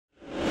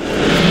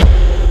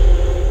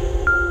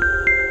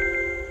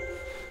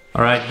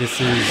All right, this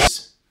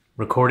is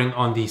recording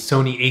on the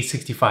Sony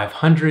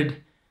a6500. I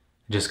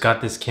just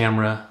got this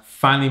camera,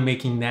 finally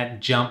making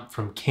that jump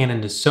from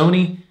Canon to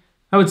Sony.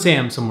 I would say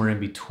I'm somewhere in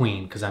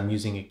between because I'm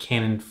using a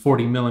Canon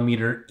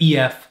 40mm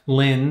EF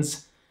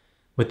lens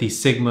with the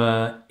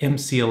Sigma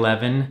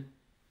MC11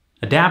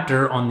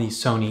 adapter on the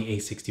Sony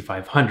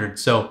a6500.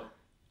 So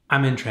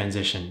I'm in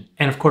transition.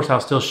 And of course I'll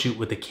still shoot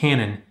with the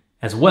Canon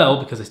as well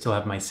because I still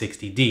have my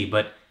 60D,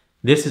 but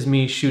this is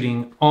me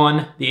shooting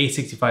on the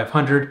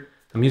a6500.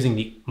 I'm using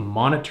the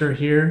monitor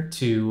here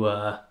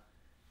to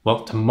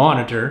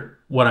monitor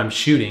what I'm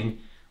shooting.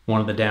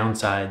 One of the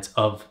downsides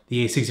of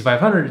the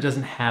a6500, it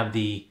doesn't have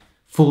the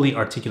fully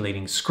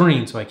articulating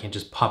screen, so I can't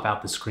just pop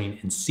out the screen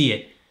and see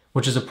it,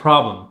 which is a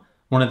problem.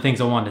 One of the things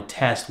I wanted to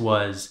test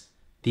was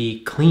the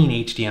clean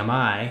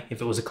HDMI.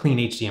 If it was a clean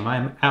HDMI,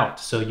 I'm out.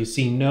 So you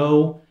see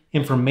no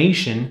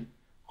information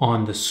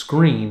on the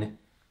screen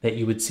that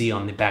you would see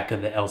on the back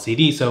of the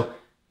LCD. So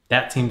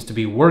that seems to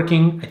be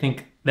working. I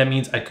think that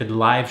means I could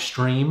live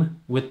stream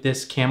with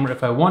this camera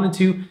if I wanted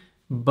to,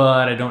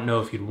 but I don't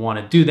know if you'd want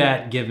to do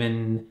that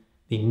given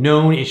the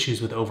known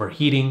issues with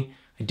overheating.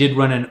 I did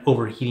run an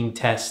overheating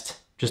test,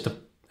 just an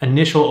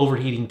initial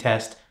overheating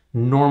test,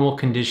 normal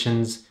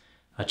conditions.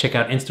 Check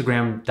out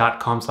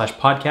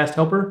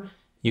instagram.com/podcasthelper.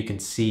 You can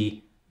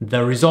see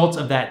the results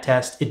of that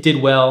test. It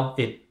did well.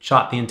 It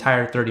shot the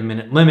entire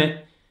 30-minute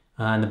limit,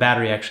 and the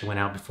battery actually went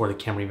out before the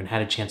camera even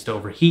had a chance to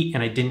overheat,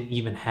 and I didn't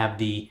even have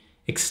the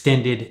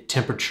extended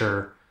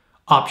temperature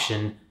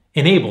option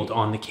enabled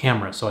on the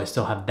camera. So I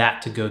still have that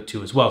to go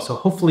to as well. So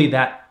hopefully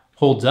that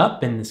holds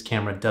up and this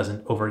camera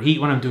doesn't overheat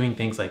when I'm doing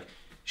things like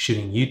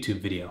shooting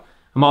YouTube video.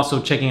 I'm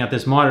also checking out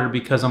this monitor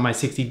because on my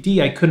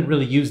 60D, I couldn't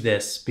really use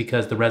this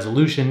because the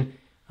resolution,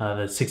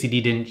 the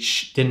 60D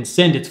didn't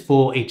send its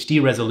full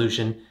HD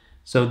resolution.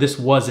 So this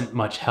wasn't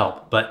much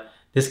help, but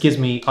this gives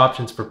me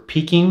options for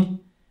peaking,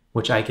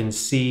 which I can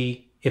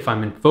see if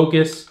I'm in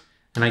focus.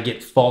 And I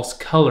get false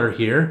color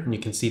here, and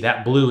you can see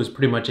that blue is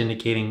pretty much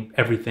indicating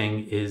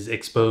everything is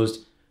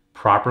exposed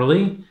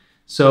properly.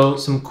 So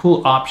some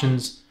cool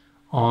options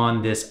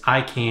on this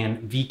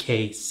Ikan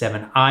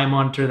VK7i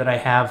monitor that I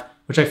have,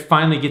 which I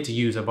finally get to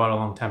use. I bought it a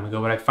long time ago,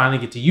 but I finally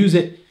get to use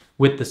it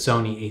with the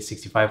Sony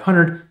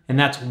a6500, and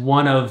that's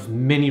one of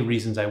many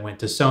reasons I went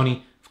to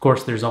Sony. Of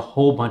course, there's a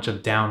whole bunch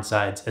of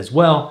downsides as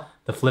well,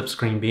 the flip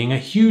screen being a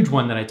huge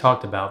one that I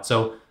talked about.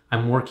 So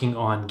I'm working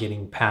on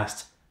getting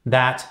past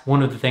that.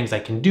 One of the things I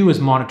can do is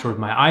monitor with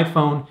my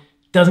iPhone.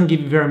 It doesn't give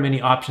you very many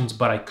options,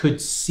 but I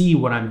could see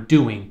what I'm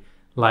doing,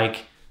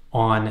 like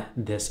on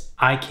this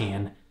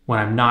Ikan when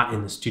I'm not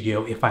in the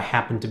studio. If I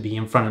happen to be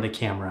in front of the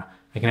camera,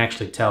 I can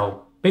actually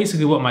tell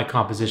basically what my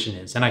composition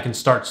is, and I can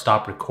start,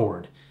 stop,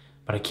 record,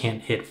 but I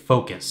can't hit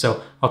focus.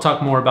 So I'll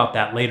talk more about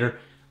that later.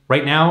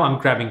 Right now, I'm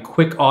grabbing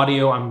quick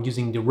audio. I'm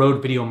using the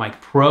Rode VideoMic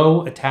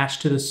Pro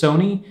attached to the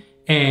Sony,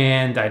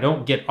 and I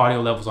don't get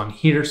audio levels on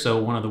here,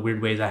 so one of the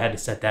weird ways I had to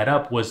set that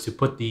up was to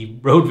put the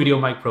Rode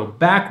VideoMic Pro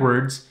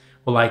backwards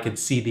while I could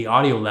see the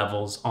audio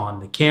levels on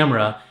the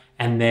camera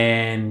and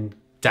then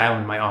dial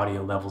in my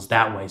audio levels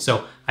that way.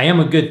 So I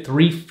am a good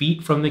 3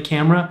 feet from the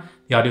camera.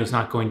 The audio is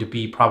not going to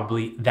be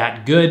probably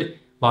that good.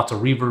 Lots of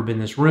reverb in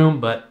this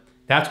room, but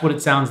that's what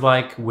it sounds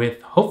like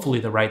with hopefully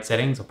the right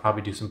settings. I'll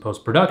probably do some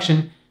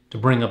post-production to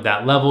bring up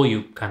that level.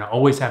 You kind of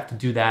always have to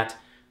do that,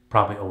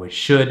 probably always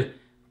should.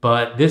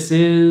 But this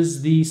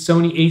is the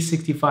Sony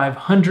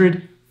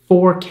a6500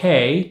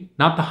 4K,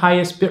 not the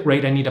highest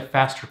bitrate. I need a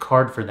faster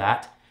card for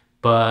that,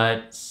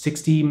 but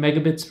 60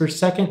 megabits per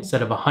second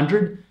instead of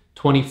 100,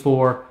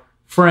 24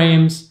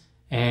 frames.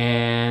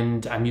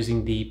 And I'm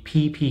using the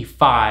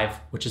PP5,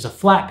 which is a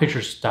flat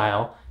picture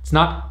style. It's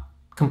not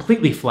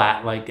completely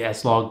flat like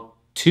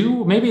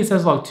S-Log2. Maybe it's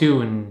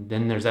S-Log2 and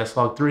then there's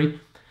S-Log3.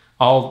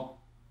 I'll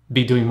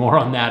be doing more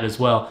on that as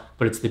well,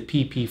 but it's the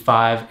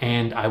PP5,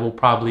 and I will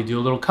probably do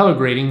a little color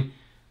grading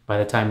by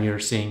the time you're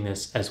seeing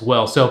this as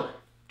well. So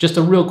just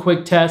a real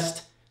quick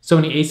test,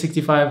 Sony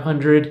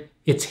a6500,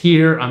 it's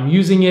here, I'm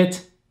using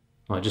it.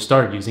 Well, I just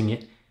started using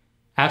it.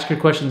 Ask your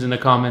questions in the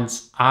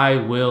comments. I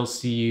will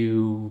see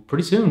you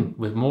pretty soon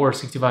with more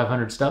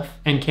 6500 stuff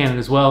and Canon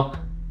as well.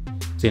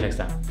 See you next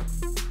time.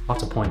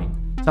 Lots of pointing.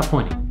 Stop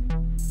pointing.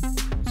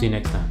 See you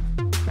next time.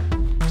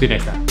 See you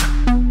next time.